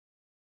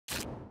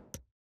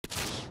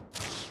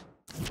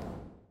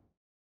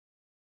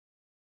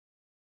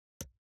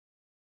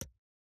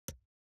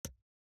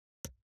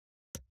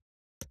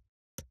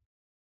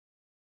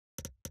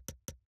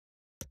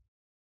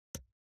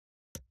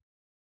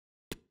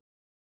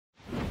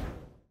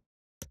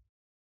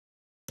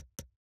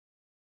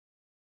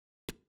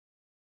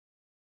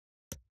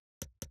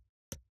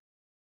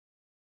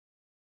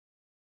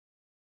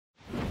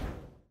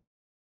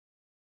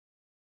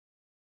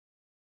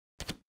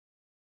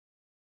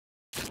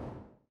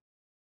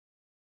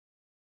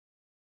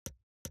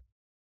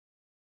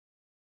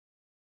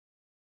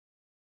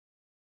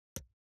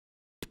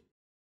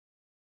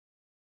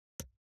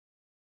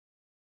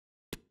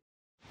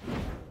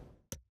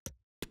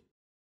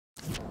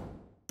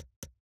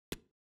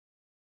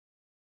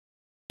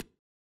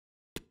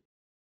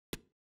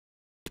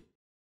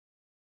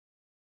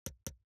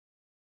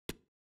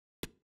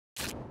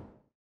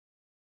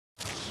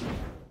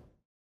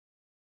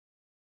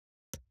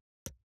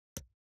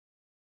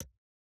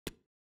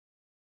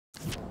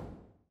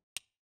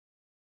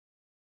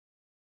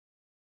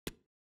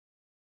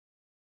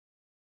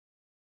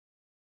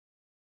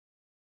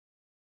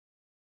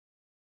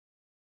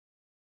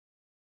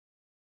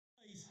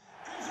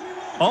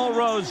All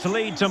roads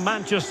lead to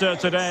Manchester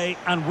today,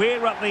 and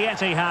we're at the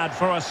Etihad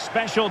for a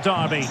special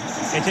derby.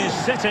 It is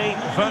City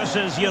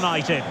versus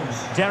United.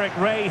 Derek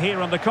Ray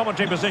here in the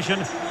commentary position,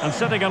 and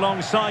sitting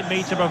alongside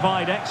me to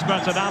provide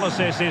expert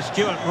analysis is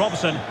Stuart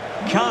Robson.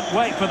 Can't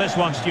wait for this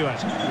one,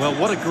 Stuart. Well,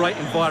 what a great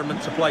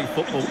environment to play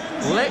football.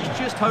 Let's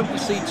just hope we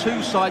see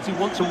two sides who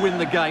want to win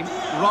the game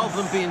rather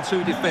than being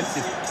too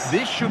defensive.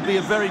 This should be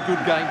a very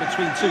good game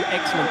between two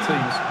excellent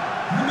teams.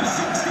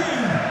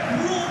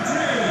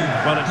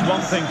 Well, it's one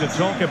thing to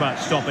talk about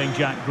stopping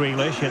Jack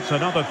Grealish. It's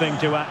another thing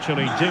to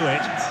actually do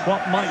it.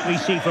 What might we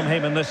see from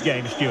him in this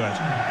game, Stuart?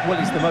 Well,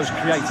 he's the most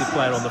creative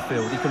player on the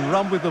field. He can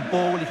run with the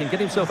ball, he can get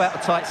himself out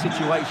of tight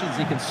situations,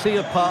 he can see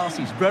a pass,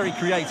 he's very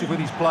creative with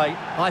his play.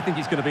 I think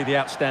he's going to be the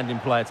outstanding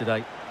player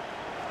today.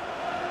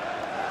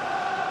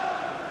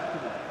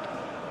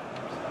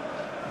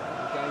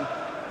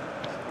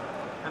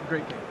 Have a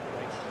great game.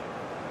 Thanks.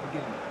 Good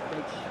game.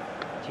 Thanks.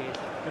 Cheers.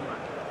 Good luck.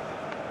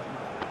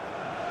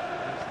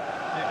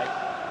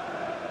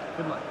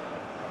 Good luck.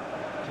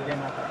 See you again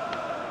out there.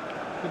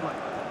 Good luck.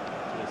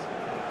 Cheers.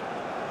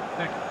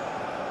 Thank you.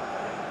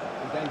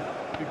 Good game.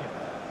 Good game.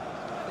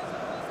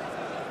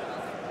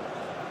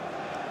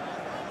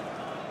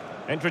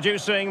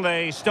 Introducing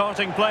the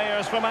starting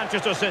players for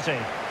Manchester City.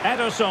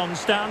 Ederson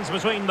stands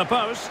between the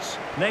posts.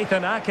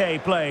 Nathan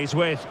Ake plays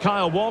with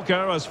Kyle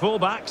Walker as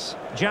fullbacks.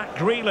 Jack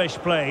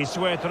Grealish plays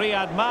with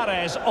Riyad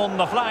Mahrez on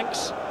the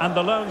flanks. And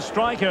the lone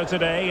striker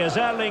today is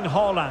Erling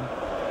Haaland.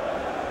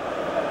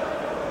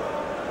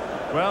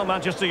 Well,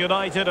 Manchester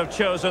United have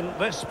chosen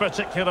this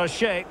particular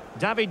shape.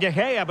 David De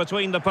Gea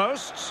between the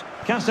posts.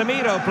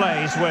 Casemiro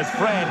plays with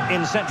Fred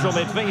in central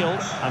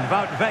midfield. And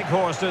Wout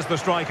Weghorst is the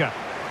striker.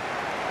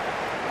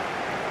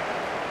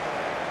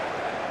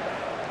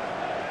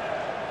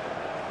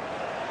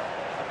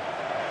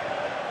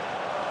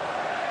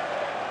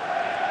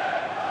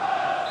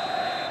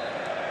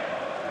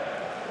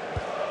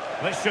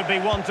 This should be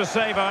one to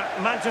savour.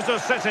 Manchester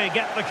City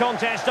get the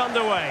contest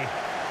underway.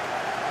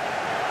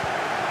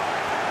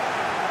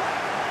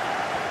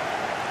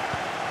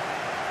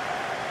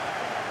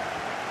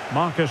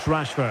 Marcus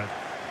Rashford.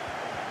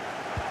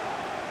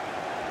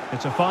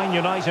 It's a fine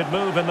United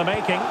move in the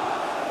making.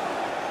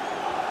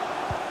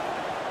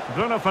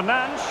 Bruno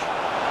Fernandes.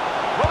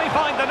 Will he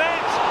find the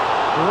net?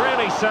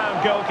 Really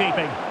sound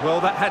goalkeeping.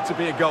 Well, that had to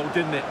be a goal,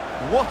 didn't it?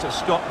 What a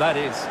stop that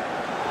is.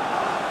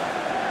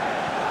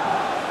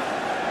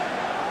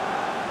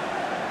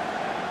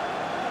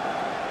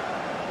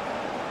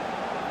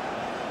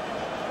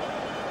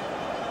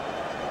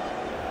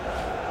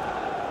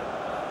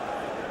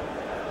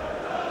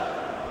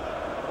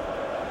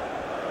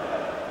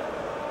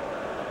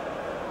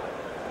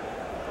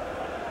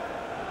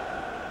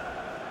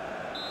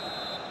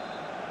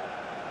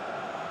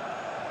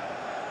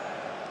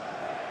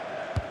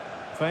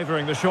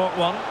 Favouring the short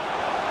one.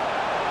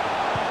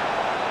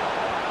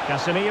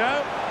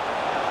 Casemiro.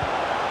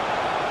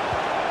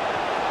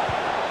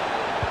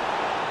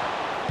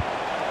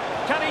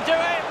 Can he do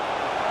it?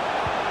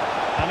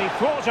 And he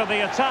thwarted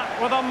the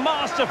attack with a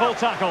masterful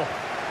tackle.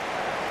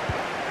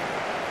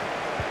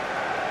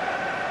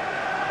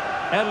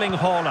 Erling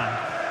Haaland.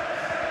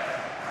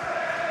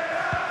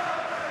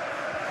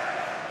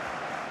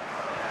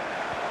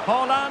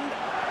 Haaland.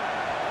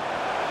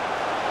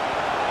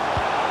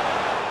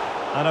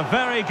 And a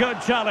very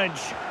good challenge.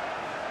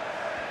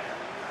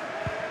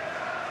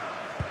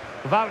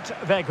 Wout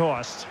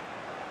Weghorst.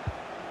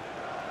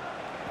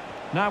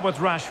 Now with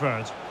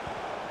Rashford.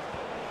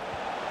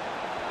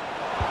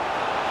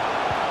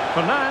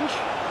 Fernandes.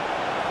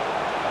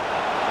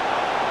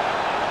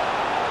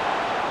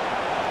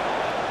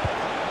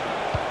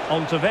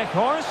 On to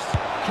Weghorst.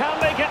 Can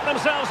they get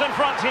themselves in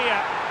front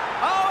here?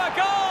 Oh, a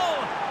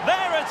goal!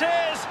 There it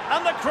is!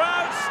 And the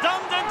crowd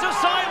stunned into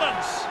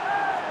silence.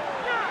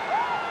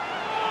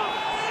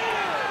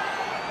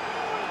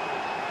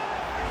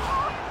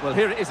 Well,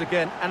 here it is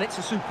again, and it's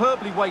a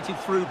superbly weighted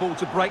through ball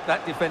to break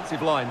that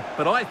defensive line.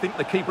 But I think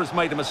the keeper has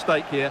made a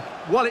mistake here.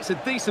 While it's a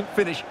decent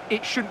finish,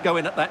 it shouldn't go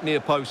in at that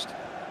near post.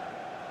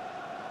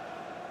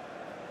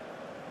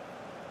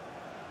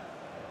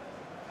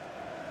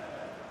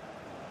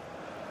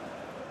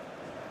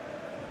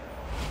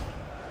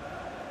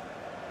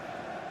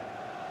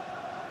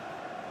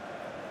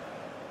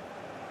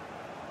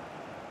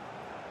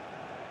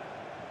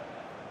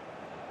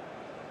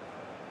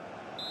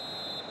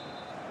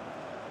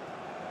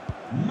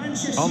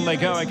 On they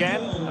go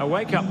again. A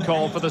wake-up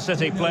call for the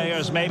City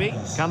players, maybe.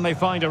 Can they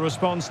find a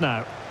response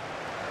now?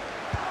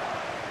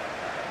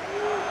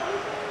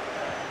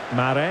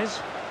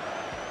 Mahrez.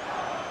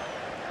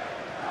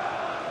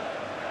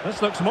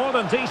 This looks more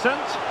than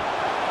decent.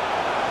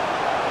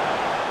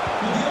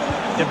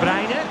 De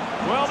Bruyne.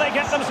 Will they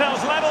get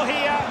themselves level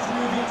here?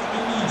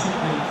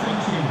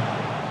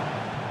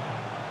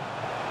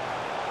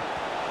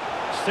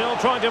 Still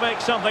trying to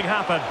make something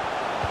happen.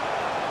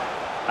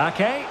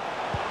 Ake.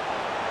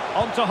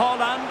 On to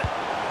Haaland.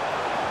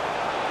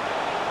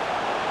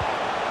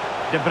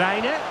 De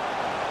Bruyne.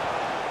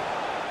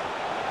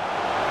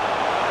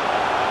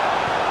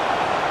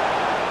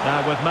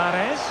 Now with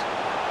Mahrez.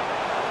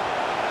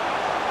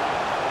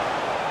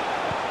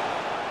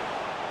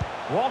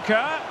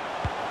 Walker.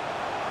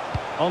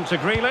 On to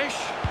Grealish.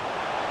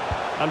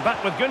 And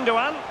back with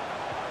Gundogan.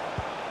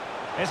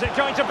 Is it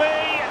going to be?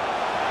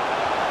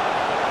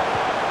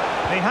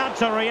 He had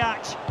to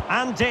react,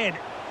 and did.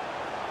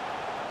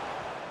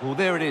 Well,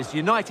 there it is.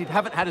 United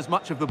haven't had as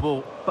much of the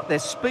ball, but their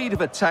speed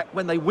of attack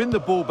when they win the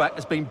ball back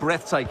has been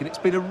breathtaking. It's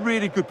been a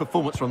really good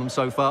performance from them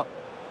so far.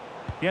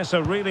 Yes,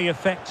 a really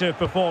effective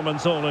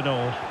performance all in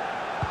all.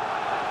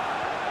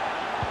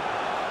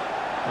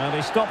 And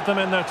he stopped them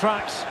in their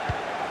tracks.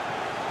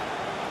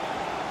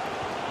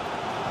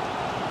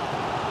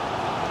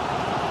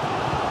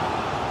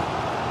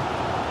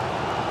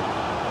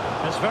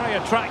 It's very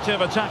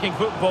attractive attacking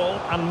football,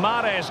 and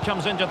Mahrez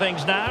comes into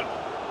things now.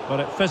 But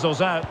it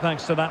fizzles out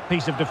thanks to that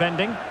piece of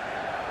defending.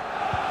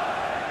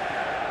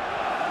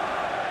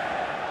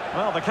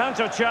 Well, the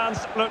counter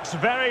chance looks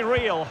very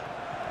real.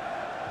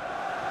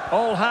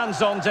 All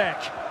hands on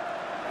deck.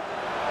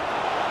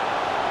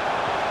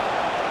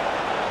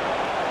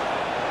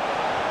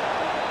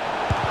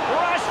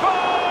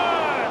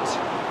 Rashford!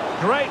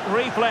 Great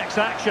reflex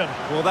action.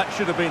 Well, that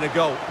should have been a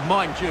goal.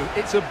 Mind you,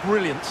 it's a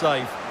brilliant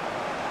save.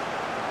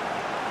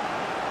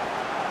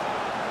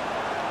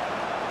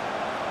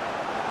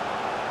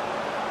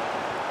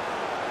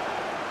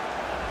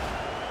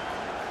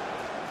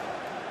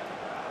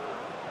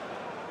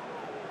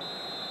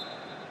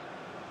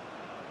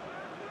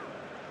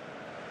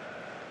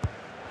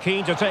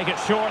 Keen to take it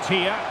short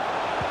here.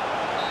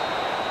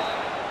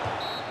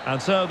 And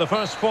so the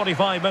first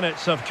 45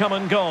 minutes have come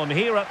and gone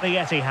here at the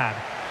Etihad.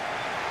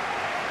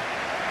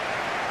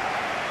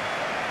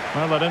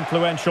 Well, an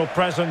influential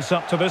presence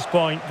up to this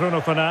point, Bruno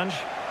Fernandes.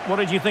 What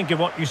did you think of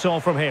what you saw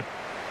from him?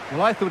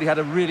 Well, I thought he had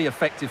a really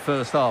effective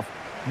first half.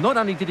 Not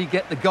only did he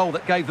get the goal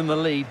that gave them the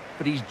lead,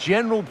 but his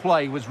general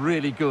play was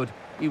really good.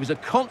 He was a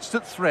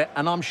constant threat,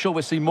 and I'm sure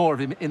we'll see more of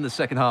him in the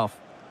second half.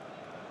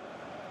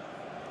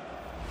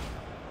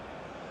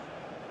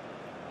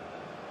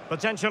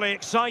 Potentially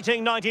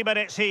exciting 90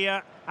 minutes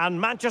here, and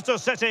Manchester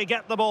City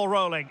get the ball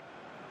rolling.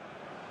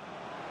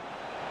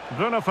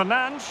 Bruno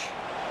Fernandes.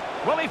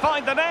 Will he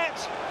find the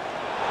net?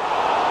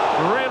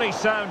 Really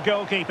sound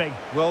goalkeeping.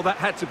 Well, that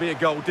had to be a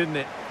goal, didn't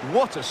it?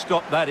 What a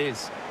stop that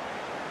is.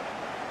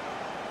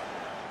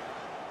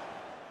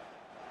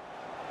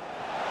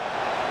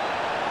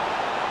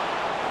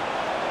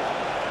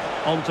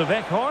 On to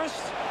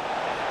Weghorst.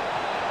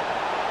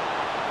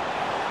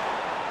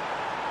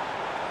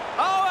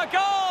 Oh, a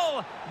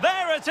goal!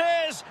 There it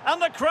is,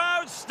 and the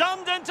crowd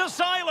stunned into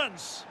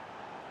silence.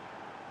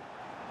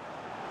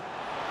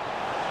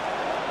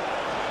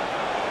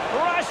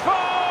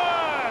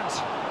 Rashford!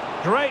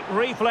 Great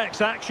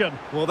reflex action.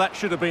 Well, that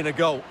should have been a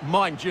goal.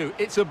 Mind you,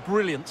 it's a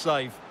brilliant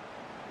save.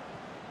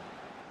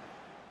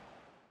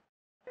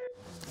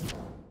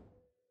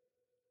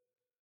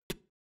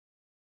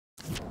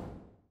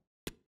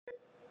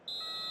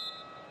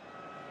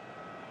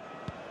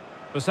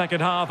 The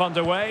second half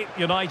underway,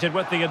 United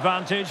with the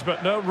advantage,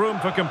 but no room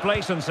for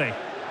complacency.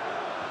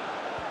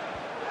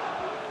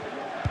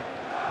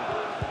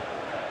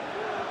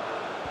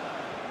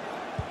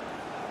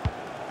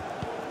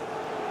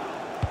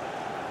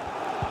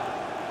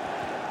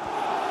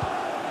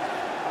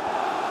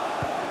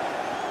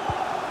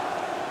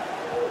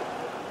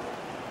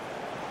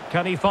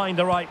 Can he find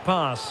the right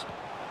pass?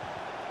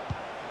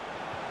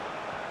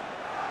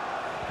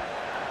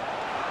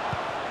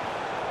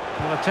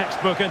 Well, a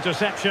textbook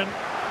interception.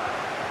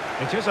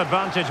 It is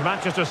advantage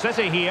Manchester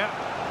City here.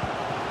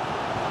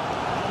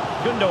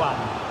 Gundogan.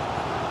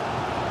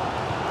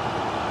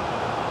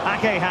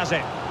 Ake has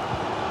it.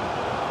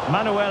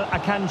 Manuel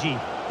Akanji.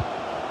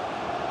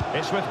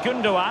 It's with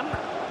Gundogan.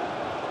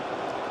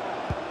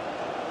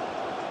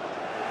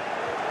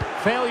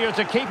 Failure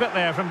to keep it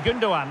there from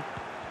Gundogan.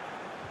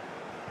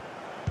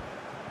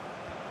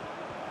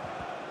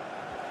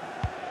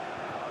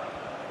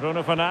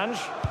 Bruno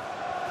Fernandes.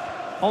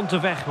 On to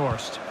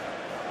Weghorst.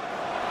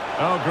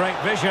 Oh, great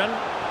vision.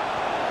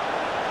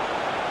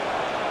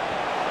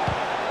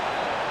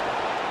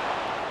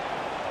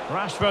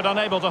 Rashford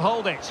unable to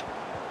hold it.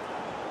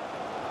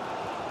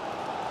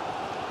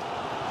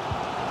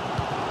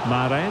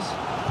 Mahrez.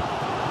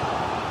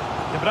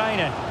 De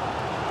Bruyne.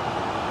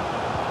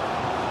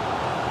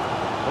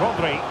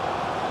 Rodri.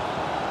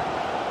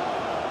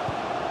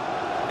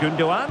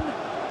 Gundogan.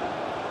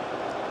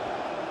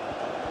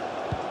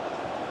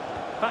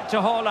 Back to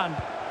Haaland.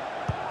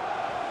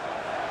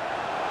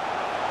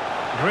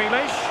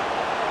 Grealish.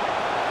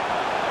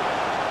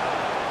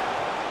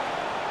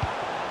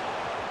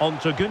 On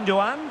to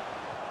Gundogan.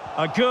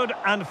 A good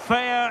and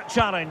fair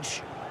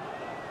challenge.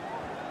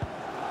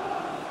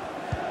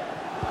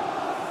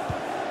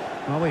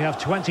 Well, we have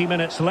 20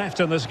 minutes left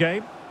in this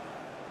game.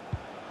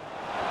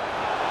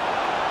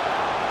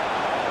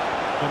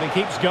 And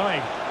he keeps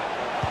going.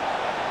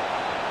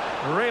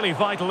 Really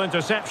vital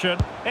interception.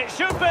 It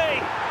should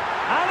be!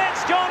 And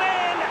it's gone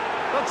in!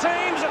 The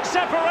team's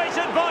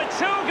separated by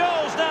 2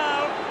 goals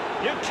now.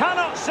 You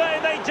cannot say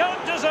they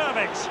don't deserve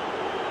it.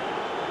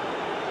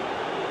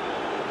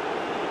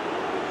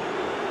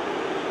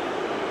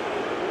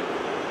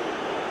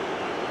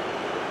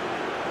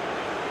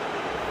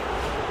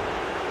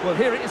 Well,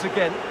 here it is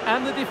again,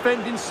 and the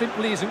defending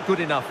simply isn't good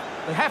enough.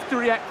 They have to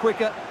react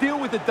quicker, deal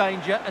with the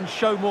danger, and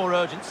show more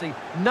urgency,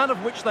 none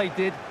of which they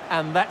did,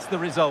 and that's the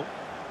result.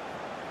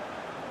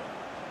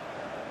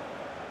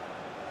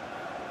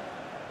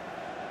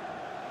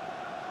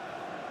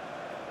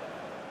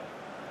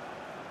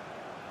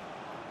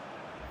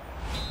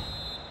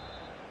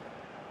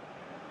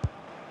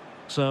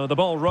 So the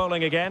ball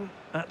rolling again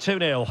at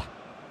 2-0.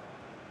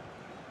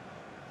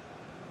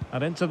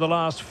 And into the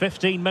last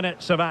 15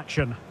 minutes of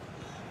action.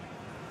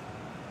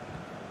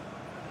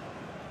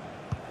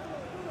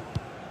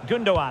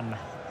 Gundogan.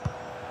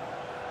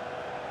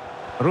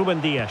 Ruben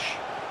Dias.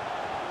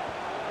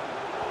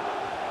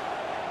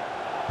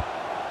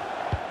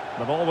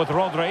 The ball with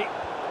Rodri.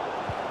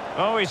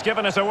 Oh, he's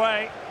given us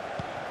away.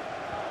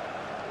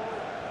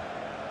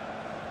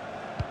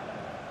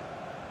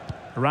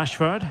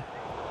 Rashford.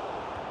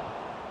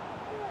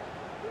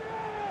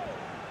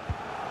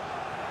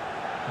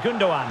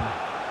 Gundogan.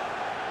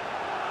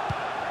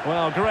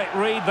 Well, great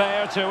read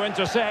there to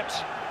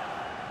intercept.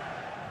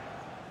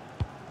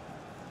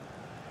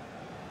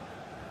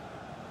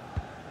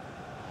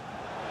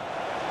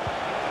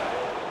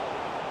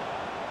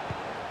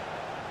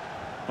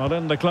 Well,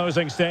 in the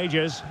closing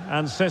stages,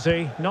 and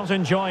City not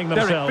enjoying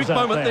themselves. Big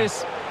moment there.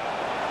 this.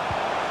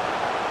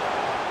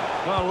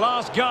 Well,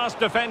 last gasp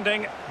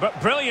defending, but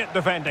brilliant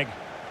defending.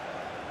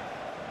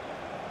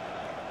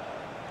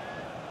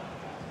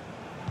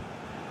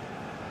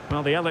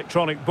 Well, the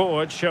electronic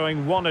board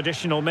showing 1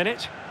 additional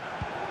minute.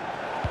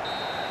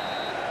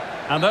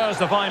 And there's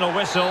the final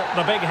whistle,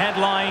 the big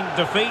headline,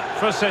 defeat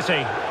for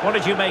City. What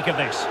did you make of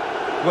this?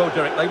 Well,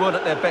 Derek, they weren't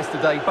at their best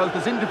today, both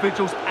as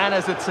individuals and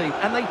as a team,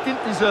 and they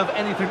didn't deserve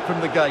anything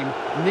from the game.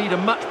 Need a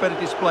much better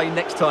display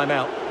next time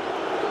out.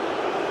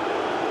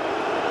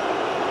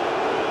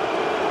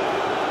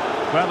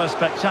 Well, a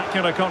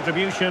spectacular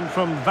contribution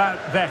from Wout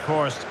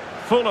Weghorst.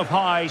 Full of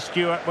highs,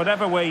 Stuart,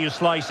 whatever way you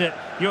slice it.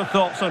 Your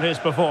thoughts on his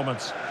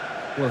performance?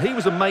 Well, he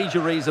was a major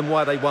reason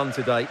why they won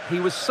today. He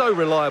was so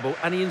reliable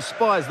and he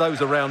inspires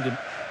those around him.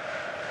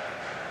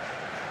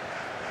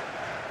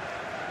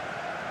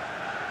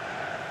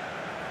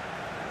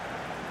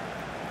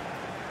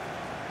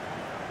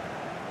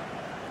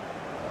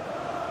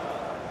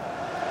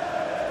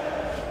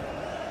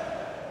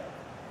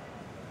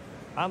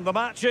 And the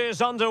match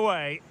is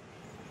underway.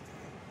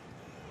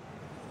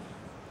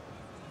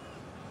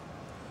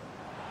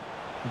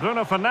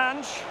 Bruno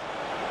Fernandes.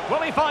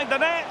 Will he find the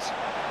net?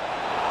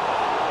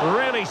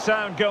 Really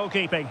sound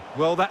goalkeeping.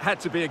 Well, that had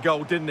to be a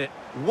goal, didn't it?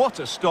 What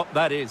a stop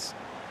that is.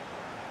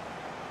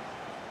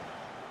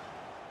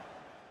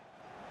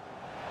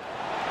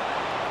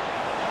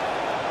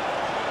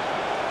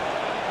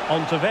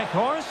 On to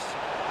Weghorst.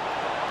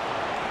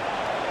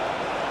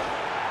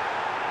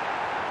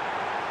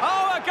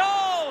 Oh, a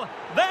goal!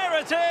 There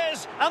it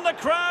is! And the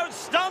crowd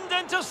stunned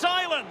into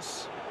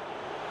silence.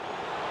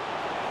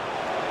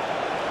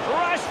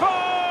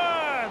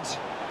 Rashford!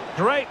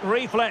 Great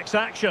reflex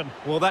action.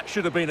 Well, that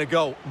should have been a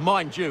goal.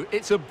 Mind you,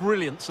 it's a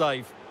brilliant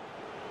save.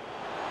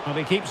 And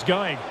he keeps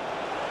going.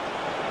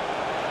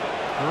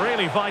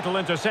 Really vital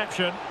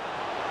interception.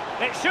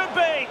 It should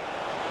be.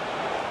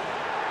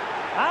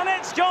 And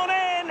it's gone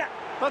in.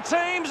 The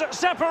team's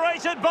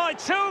separated by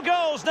 2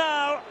 goals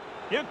now.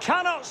 You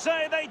cannot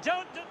say they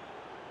don't...